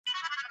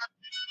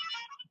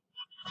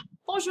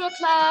Bonjour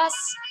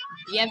classe,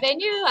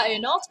 bienvenue à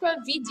une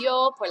autre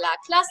vidéo pour la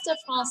classe de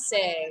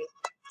français.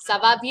 Ça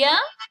va bien?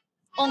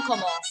 On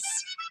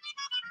commence.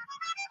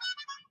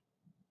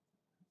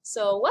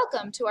 So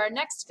welcome to our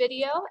next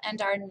video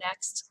and our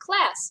next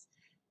class.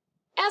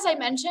 As I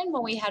mentioned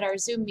when we had our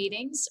Zoom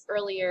meetings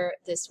earlier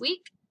this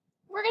week,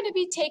 we're going to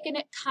be taking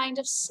it kind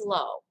of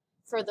slow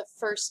for the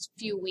first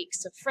few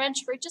weeks of French.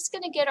 We're just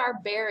going to get our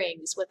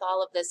bearings with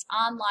all of this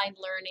online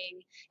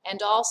learning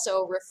and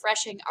also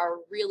refreshing our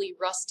really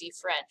rusty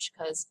French,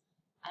 because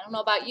I don't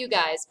know about you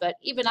guys, but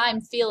even I'm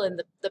feeling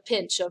the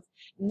pinch of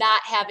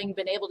not having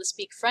been able to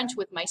speak French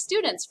with my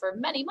students for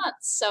many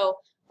months. So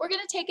we're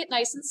going to take it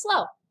nice and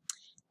slow.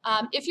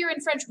 If you're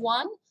in French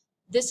 1,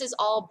 this is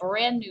all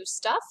brand new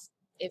stuff.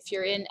 If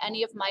you're in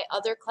any of my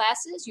other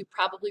classes, you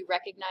probably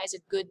recognize a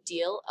good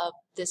deal of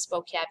this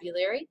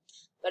vocabulary.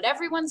 But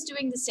everyone's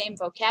doing the same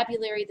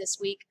vocabulary this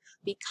week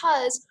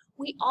because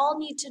we all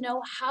need to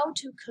know how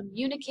to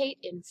communicate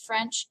in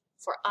French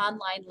for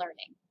online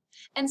learning.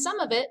 And some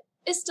of it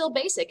is still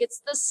basic.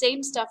 It's the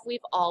same stuff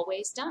we've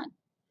always done.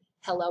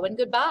 Hello and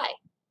goodbye.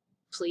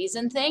 Please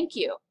and thank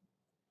you.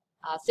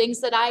 Things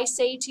that I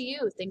say to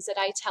you, things that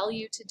I tell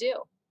you to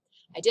do.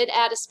 I did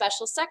add a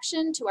special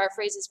section to our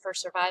Phrases for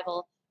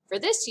Survival for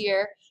this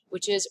year,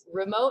 which is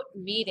remote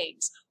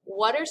meetings.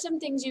 What are some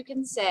things you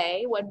can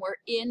say when we're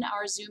in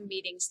our Zoom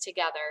meetings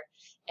together,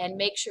 and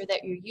make sure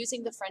that you're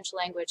using the French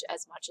language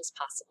as much as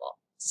possible.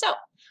 So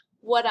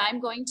what I'm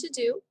going to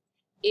do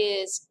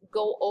is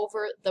go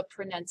over the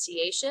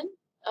pronunciation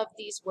of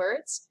these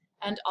words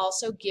and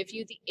also give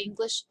you the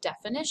English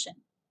definition.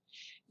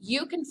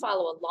 You can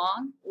follow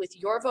along with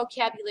your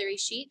vocabulary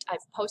sheet.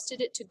 I've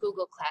posted it to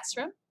Google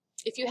Classroom.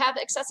 If you have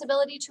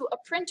accessibility to a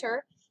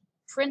printer,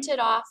 print it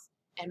off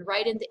and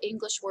write in the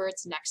English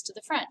words next to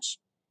the French.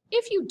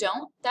 If you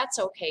don't, that's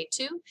okay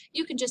too.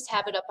 You can just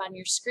have it up on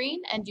your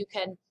screen and you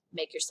can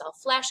make yourself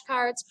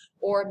flashcards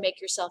or make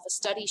yourself a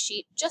study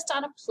sheet just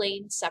on a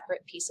plain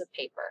separate piece of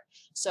paper.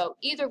 So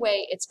either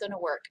way, it's going to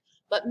work.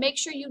 But make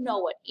sure you know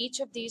what each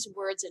of these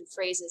words and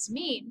phrases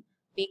mean,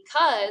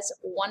 because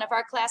one of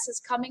our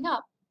classes coming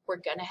up, we're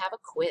going to have a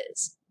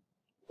quiz.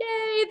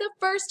 Yay, the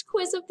first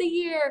quiz of the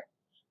year.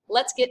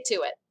 Let's get to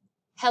it.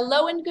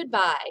 Hello and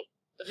goodbye.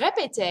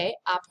 Répétez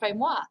après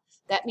moi.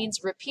 That means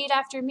repeat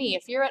after me.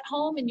 If you're at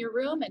home in your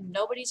room and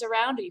nobody's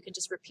around, or you can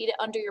just repeat it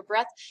under your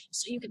breath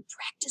so you can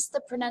practice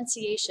the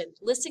pronunciation.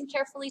 Listen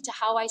carefully to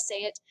how I say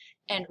it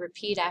and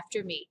repeat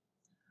after me.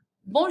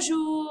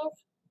 Bonjour.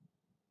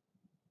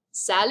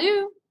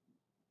 Salut.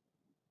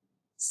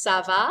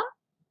 Ça va?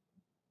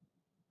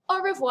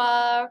 Au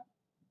revoir.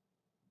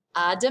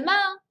 À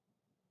demain.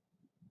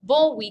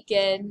 Bon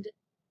weekend.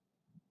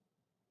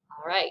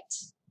 All right.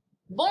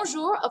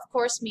 Bonjour, of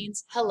course,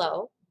 means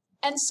hello,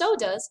 and so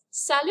does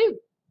salut.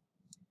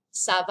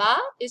 Ça va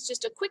is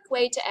just a quick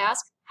way to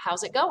ask,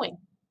 how's it going?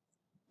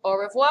 Au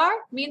revoir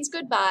means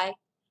goodbye.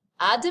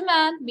 À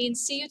demain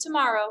means see you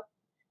tomorrow.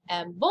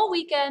 And bon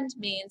weekend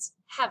means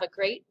have a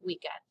great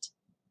weekend.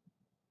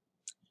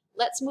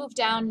 Let's move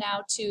down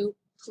now to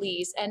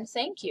please and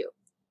thank you.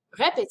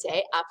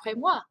 Répétez après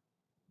moi.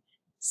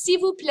 S'il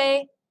vous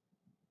plaît.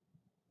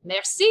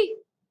 Merci.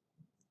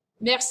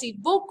 Merci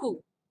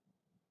beaucoup.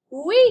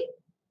 Oui.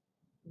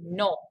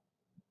 Non.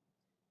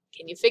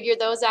 Can you figure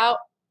those out?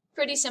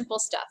 Pretty simple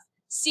stuff.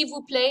 S'il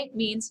vous plaît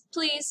means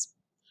please.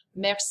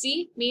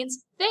 Merci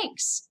means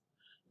thanks.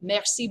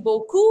 Merci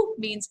beaucoup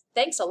means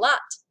thanks a lot.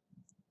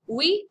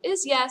 Oui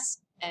is yes,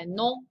 and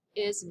non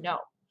is no.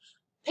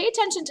 Pay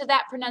attention to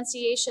that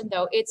pronunciation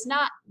though. It's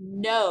not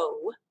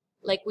no,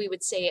 like we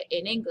would say it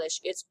in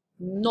English. It's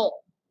non.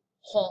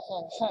 Hon,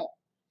 hon, hon.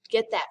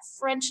 Get that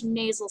French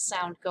nasal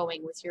sound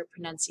going with your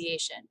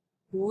pronunciation.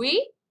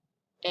 Oui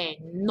et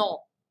non.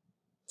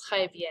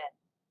 Très bien.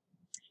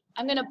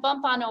 I'm going to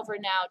bump on over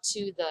now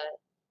to the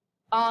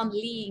en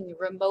ligne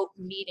remote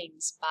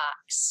meetings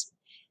box.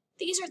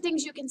 These are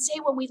things you can say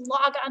when we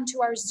log on to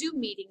our Zoom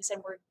meetings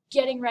and we're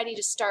getting ready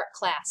to start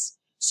class.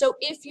 So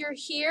if you're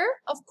here,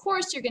 of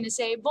course you're going to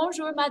say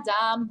bonjour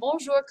madame,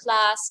 bonjour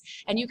classe,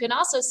 and you can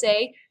also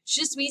say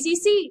je suis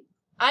ici.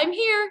 I'm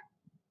here.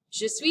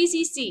 Je suis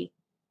ici.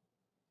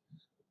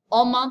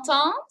 On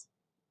m'entend?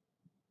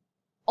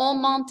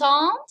 On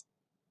m'entend?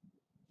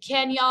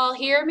 Can y'all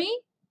hear me?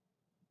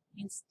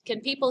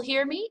 Can people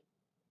hear me?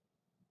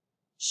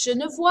 Je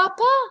ne vois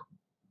pas.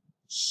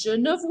 Je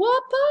ne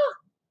vois pas.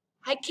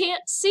 I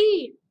can't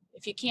see.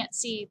 If you can't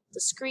see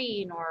the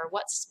screen or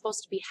what's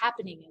supposed to be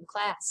happening in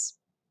class.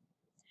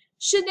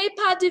 Je n'ai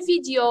pas de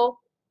vidéo.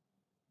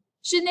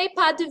 Je n'ai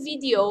pas de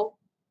vidéo.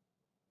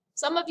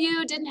 Some of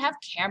you didn't have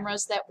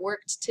cameras that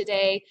worked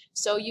today,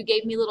 so you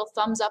gave me little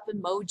thumbs up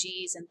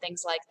emojis and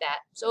things like that.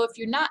 So if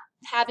you're not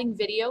having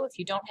video, if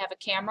you don't have a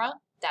camera,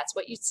 that's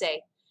what you'd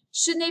say.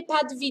 Je n'ai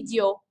pas de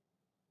vidéo.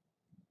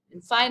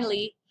 And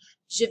finally,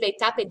 je vais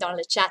taper dans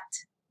le chat.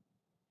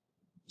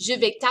 Je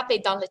vais taper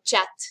dans le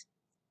chat.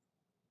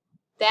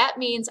 That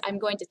means I'm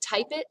going to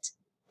type it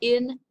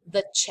in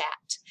the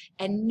chat.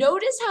 And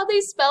notice how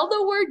they spell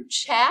the word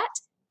chat?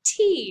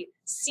 T,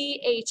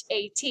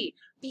 C-H-A-T.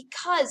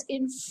 Because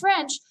in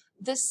French,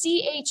 the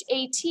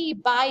C-H-A-T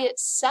by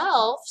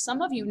itself,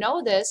 some of you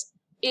know this,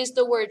 is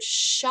the word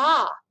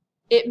chat.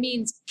 It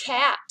means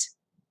cat.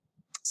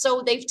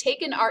 So they've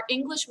taken our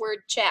English word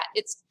chat.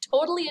 It's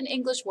totally an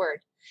English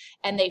word.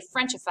 And they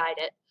Frenchified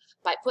it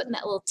by putting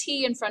that little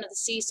T in front of the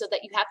C so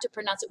that you have to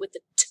pronounce it with the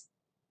T.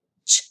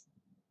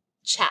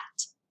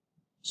 Chat.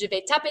 Je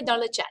vais taper dans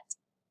le chat.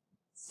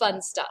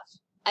 Fun stuff.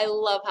 I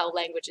love how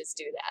languages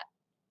do that.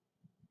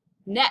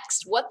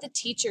 Next, what the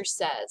teacher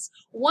says.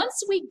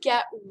 Once we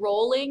get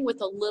rolling with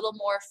a little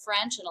more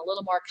French and a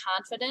little more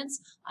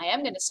confidence, I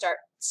am going to start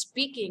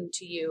speaking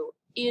to you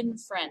in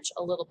French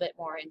a little bit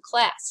more in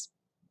class.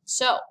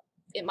 So,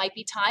 it might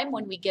be time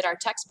when we get our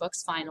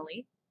textbooks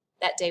finally.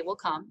 That day will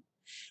come.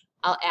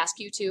 I'll ask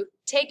you to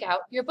take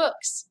out your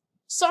books.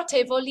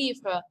 Sortez vos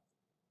livres.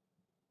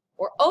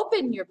 Or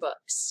open your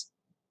books.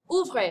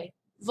 Ouvrez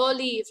vos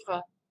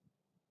livres.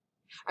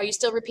 Are you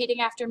still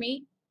repeating after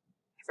me?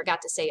 I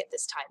forgot to say it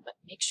this time, but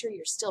make sure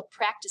you're still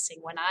practicing.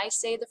 When I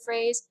say the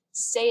phrase,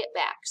 say it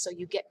back so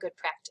you get good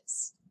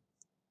practice.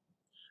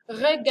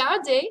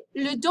 Regardez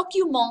le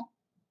document.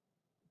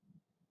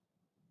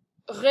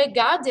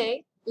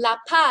 Regardez la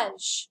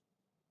page.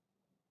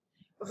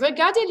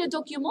 Regardez le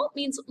document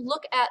means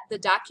look at the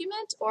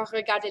document, or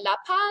regardez la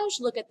page,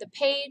 look at the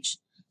page.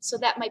 So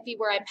that might be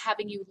where I'm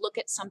having you look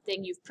at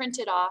something you've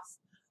printed off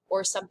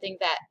or something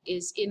that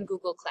is in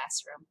Google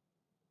Classroom.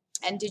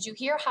 And did you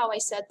hear how I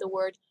said the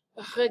word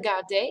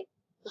regardez?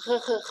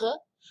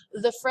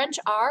 The French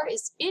R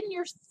is in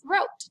your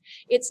throat.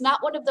 It's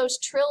not one of those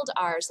trilled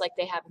R's like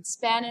they have in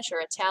Spanish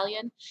or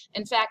Italian.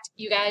 In fact,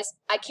 you guys,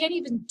 I can't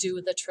even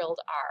do the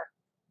trilled R.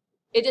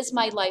 It is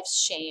my life's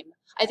shame.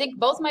 I think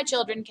both my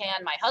children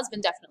can. My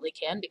husband definitely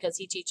can because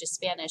he teaches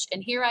Spanish.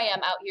 And here I am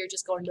out here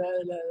just going, la,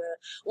 la, la,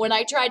 when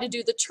I try to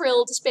do the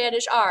trilled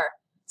Spanish R.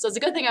 So it's a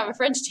good thing I'm a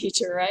French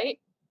teacher, right?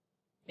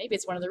 Maybe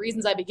it's one of the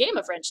reasons I became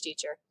a French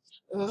teacher.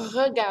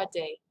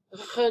 Regardez,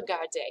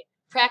 regardez.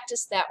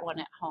 Practice that one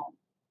at home.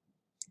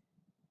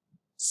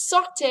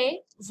 Sortez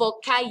vos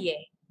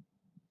cahiers.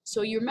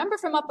 So you remember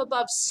from up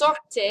above,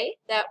 sortez,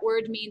 that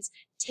word means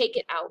take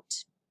it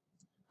out.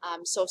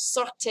 So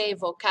sortez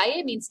vos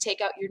cahiers means take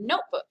out your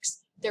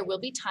notebooks. There will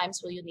be times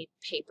where you'll need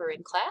paper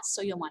in class,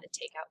 so you'll want to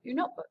take out your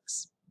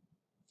notebooks.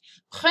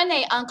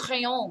 Prenez un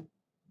crayon.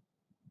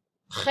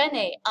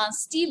 Prenez un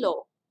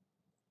stylo.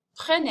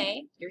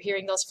 Prenez, you're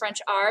hearing those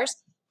French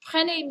R's.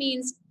 Prenez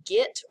means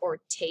get or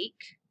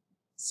take,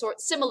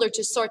 similar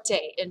to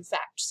sortez, in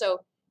fact. So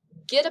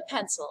get a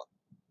pencil,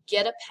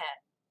 get a pen.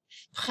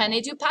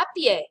 Prenez du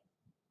papier.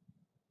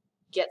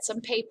 Get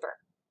some paper.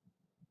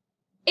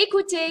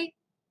 Écoutez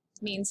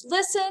means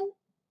listen,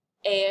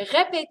 et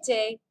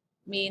répétez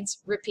means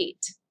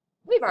repeat.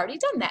 We've already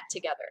done that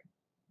together.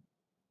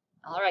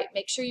 All right,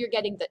 make sure you're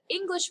getting the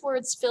English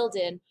words filled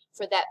in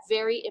for that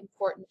very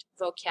important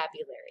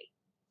vocabulary.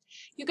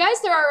 You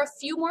guys, there are a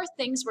few more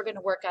things we're going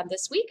to work on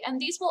this week, and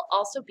these will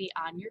also be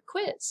on your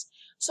quiz.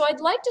 So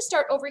I'd like to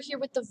start over here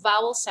with the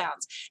vowel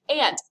sounds.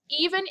 And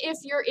even if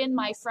you're in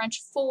my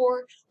French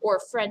 4 or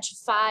French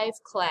 5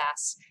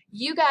 class,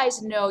 you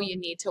guys know you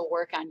need to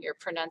work on your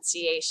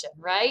pronunciation,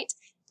 right?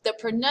 The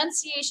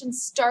pronunciation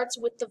starts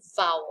with the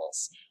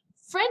vowels.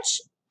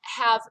 French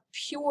have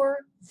pure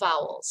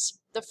vowels.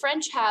 The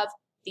French have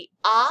the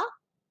A,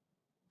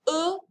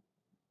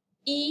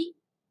 E,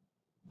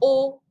 I,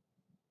 O,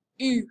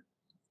 U.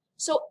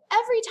 So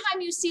every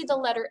time you see the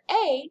letter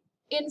A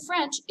in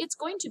French, it's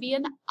going to be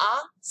an A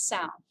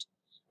sound.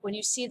 When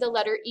you see the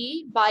letter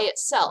E by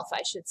itself,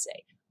 I should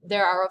say,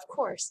 there are, of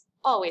course,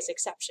 always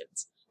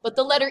exceptions. But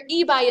the letter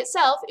E by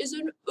itself is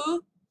an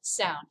U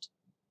sound.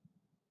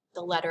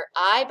 The letter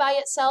I by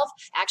itself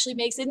actually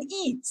makes an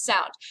E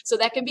sound. So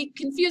that can be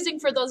confusing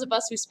for those of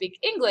us who speak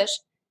English.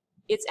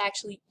 It's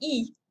actually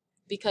E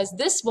because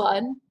this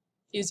one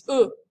is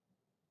U.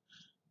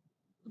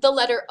 The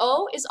letter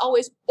O is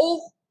always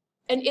O,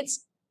 and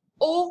it's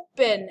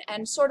open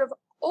and sort of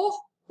oh,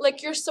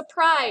 like you're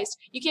surprised.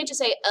 You can't just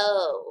say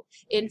oh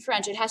in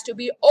French. It has to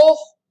be oh.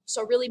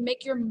 So really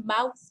make your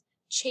mouth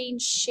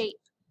change shape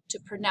to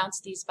pronounce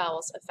these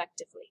vowels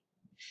effectively.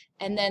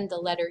 And then the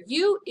letter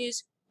U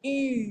is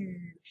U.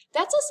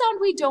 That's a sound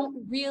we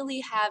don't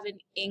really have in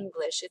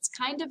English. It's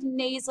kind of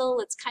nasal.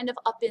 It's kind of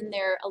up in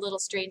there a little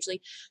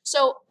strangely.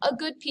 So a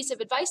good piece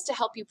of advice to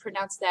help you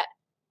pronounce that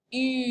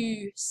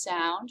U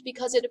sound,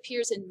 because it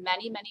appears in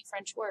many, many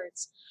French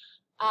words.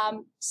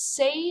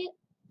 Say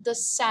the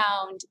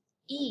sound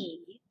E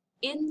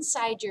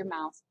inside your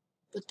mouth,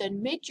 but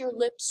then make your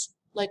lips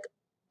like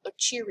a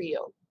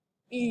Cheerio.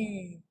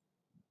 E,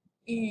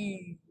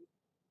 E.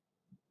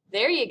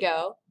 There you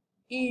go.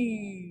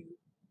 E.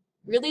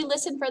 Really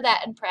listen for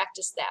that and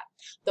practice that.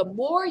 The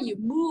more you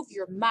move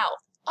your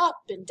mouth up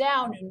and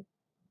down and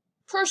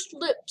pursed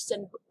lips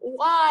and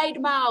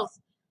wide mouth,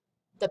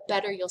 the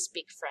better you'll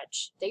speak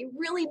French. They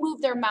really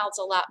move their mouths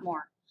a lot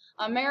more.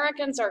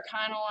 Americans are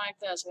kind of like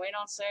this. We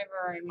don't say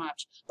very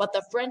much. But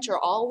the French are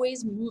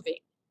always moving.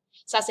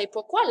 Ça c'est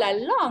pourquoi la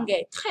langue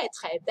est très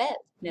très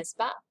belle, n'est-ce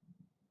pas?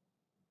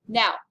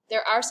 Now,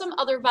 there are some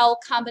other vowel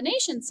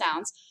combination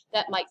sounds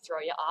that might throw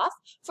you off.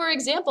 For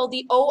example,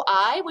 the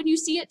OI, when you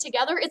see it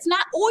together, it's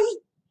not oi,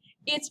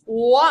 it's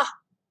wa.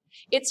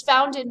 It's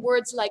found in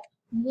words like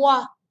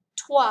moi,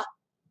 toi,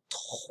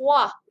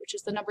 trois, which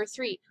is the number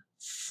 3,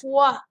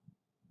 fois.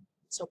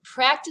 So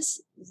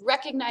practice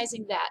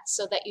recognizing that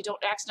so that you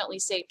don't accidentally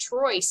say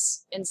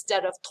trois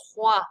instead of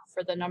trois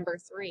for the number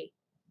 3.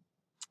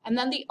 And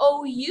then the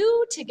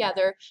OU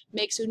together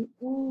makes an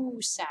oo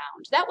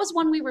sound. That was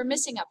one we were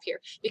missing up here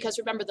because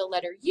remember the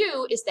letter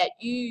U is that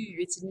U,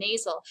 it's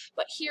nasal.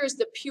 But here's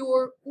the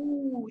pure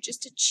oo,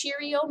 just a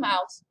Cheerio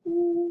mouth,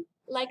 oo,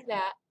 like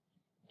that.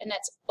 And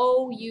that's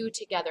OU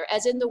together,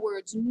 as in the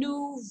words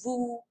nous,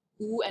 vous,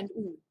 ou, and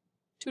oo.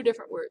 2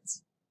 different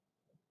words.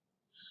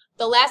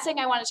 The last thing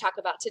I want to talk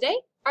about today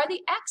are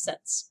the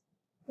accents.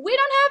 We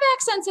don't have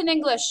accents in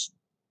English.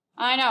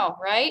 I know,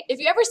 right? If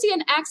you ever see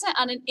an accent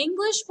on an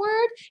English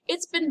word,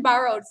 it's been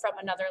borrowed from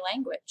another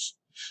language.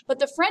 But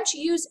the French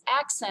use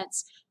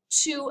accents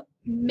to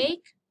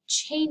make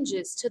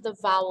changes to the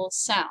vowel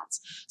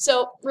sounds.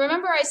 So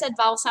remember I said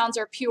vowel sounds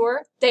are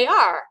pure? They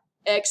are,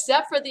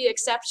 except for the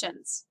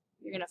exceptions.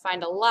 You're going to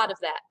find a lot of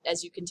that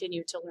as you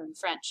continue to learn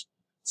French.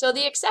 So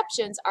the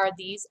exceptions are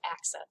these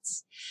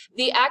accents.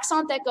 The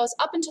accent that goes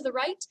up and to the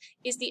right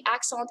is the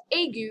accent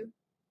aigu.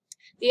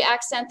 The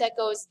accent that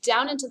goes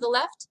down and to the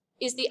left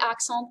is the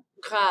accent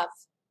grave.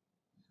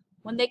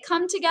 When they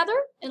come together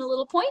in a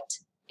little point,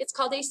 it's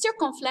called a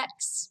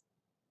circonflexe.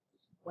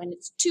 When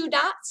it's 2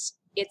 dots,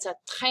 it's a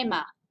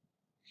tréma.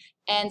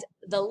 And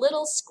the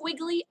little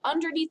squiggly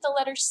underneath the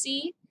letter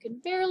C, you can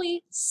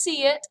barely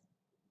see it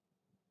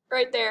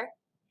right there,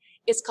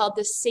 it's called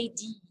the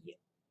cédille.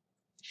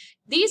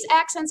 These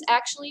accents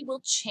actually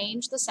will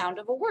change the sound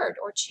of a word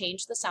or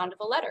change the sound of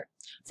a letter.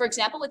 For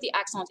example, with the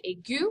accent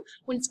aigu,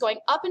 when it's going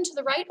up and to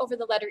the right over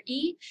the letter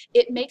E,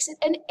 it makes it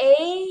an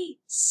A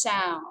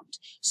sound.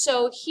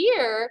 So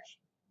here,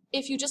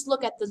 if you just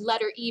look at the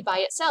letter E by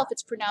itself,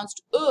 it's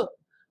pronounced E.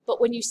 But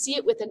when you see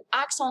it with an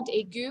accent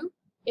aigu,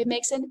 it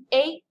makes an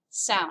A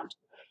sound,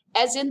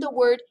 as in the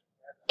word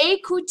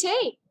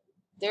écouter.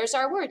 There's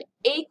our word,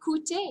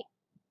 écouter.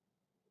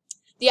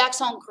 The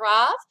accent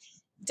grave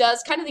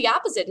does kind of the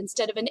opposite.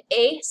 Instead of an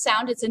A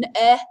sound, it's an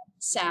E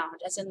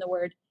sound, as in the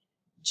word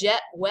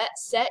jet, wet,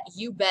 set,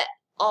 you bet,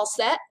 all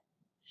set.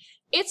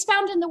 It's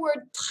found in the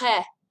word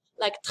très,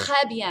 like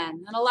très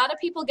bien. And a lot of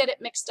people get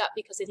it mixed up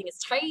because they think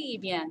it's très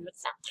bien.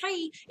 It's not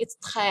très, it's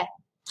très,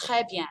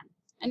 très bien.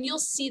 And you'll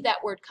see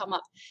that word come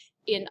up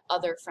in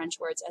other French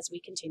words as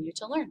we continue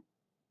to learn.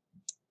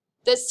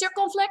 The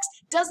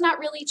circonflexe does not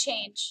really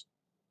change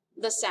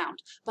the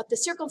sound, but the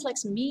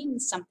circumflex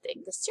means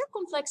something. The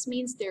circumflex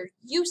means there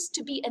used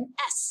to be an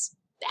S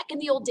back in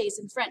the old days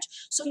in French.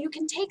 So you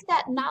can take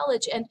that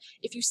knowledge and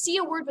if you see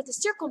a word with a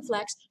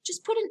circumflex,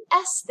 just put an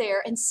S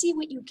there and see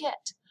what you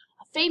get.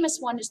 A famous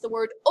one is the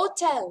word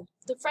hôtel.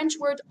 The French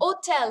word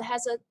hôtel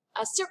has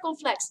a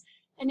circumflex.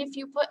 And if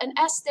you put an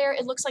S there,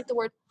 it looks like the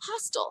word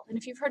hostel. And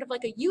if you've heard of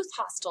like a youth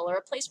hostel or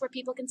a place where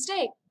people can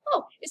stay,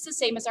 oh, it's the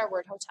same as our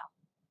word hotel.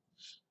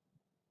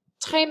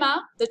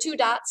 Tréma, the 2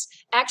 dots,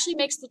 actually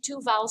makes the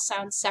 2 vowel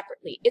sounds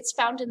separately. It's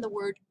found in the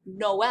word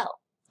Noël,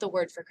 the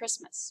word for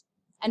Christmas.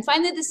 And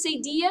finally, the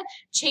cédille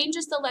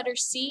changes the letter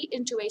C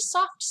into a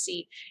soft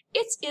C.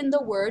 It's in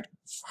the word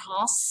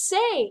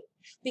français,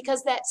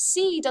 because that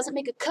C doesn't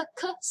make a k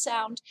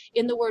sound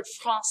in the word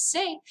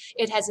français.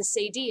 It has a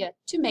cédille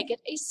to make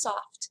it a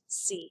soft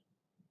C.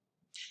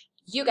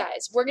 You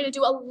guys, we're going to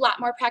do a lot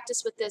more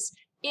practice with this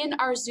in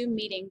our Zoom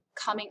meeting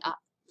coming up.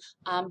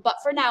 But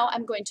for now,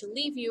 I'm going to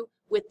leave you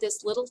with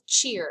this little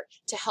cheer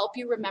to help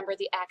you remember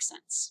the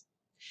accents.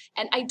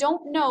 And I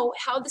don't know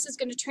how this is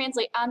going to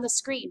translate on the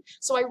screen,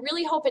 so I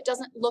really hope it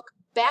doesn't look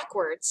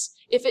backwards.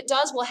 If it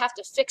does, we'll have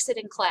to fix it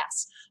in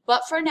class.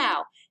 But for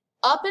now,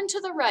 up and to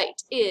the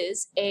right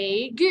is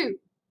aigu,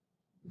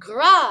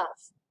 grave,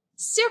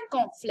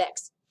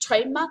 circonflexe,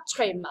 tréma,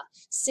 tréma,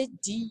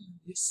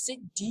 cédille,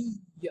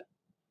 cédille.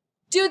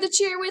 Do the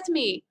cheer with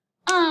me.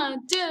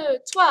 1, 2,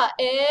 3,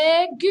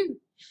 aigu,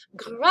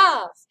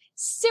 grave,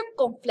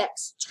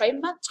 circonflexe,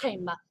 tréma,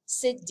 tréma,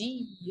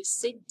 cédille,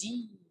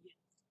 cédille.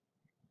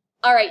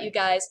 All right, you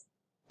guys,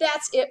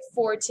 that's it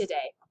for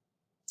today.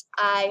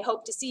 I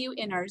hope to see you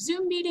in our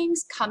Zoom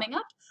meetings coming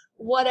up.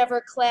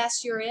 Whatever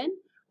class you're in,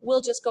 we'll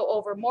just go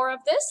over more of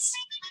this,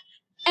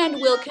 and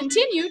we'll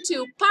continue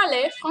to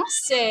parler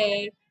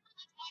français.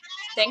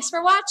 Thanks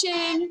for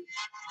watching.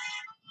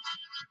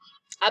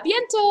 À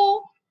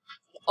bientôt.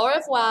 Au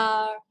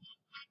revoir.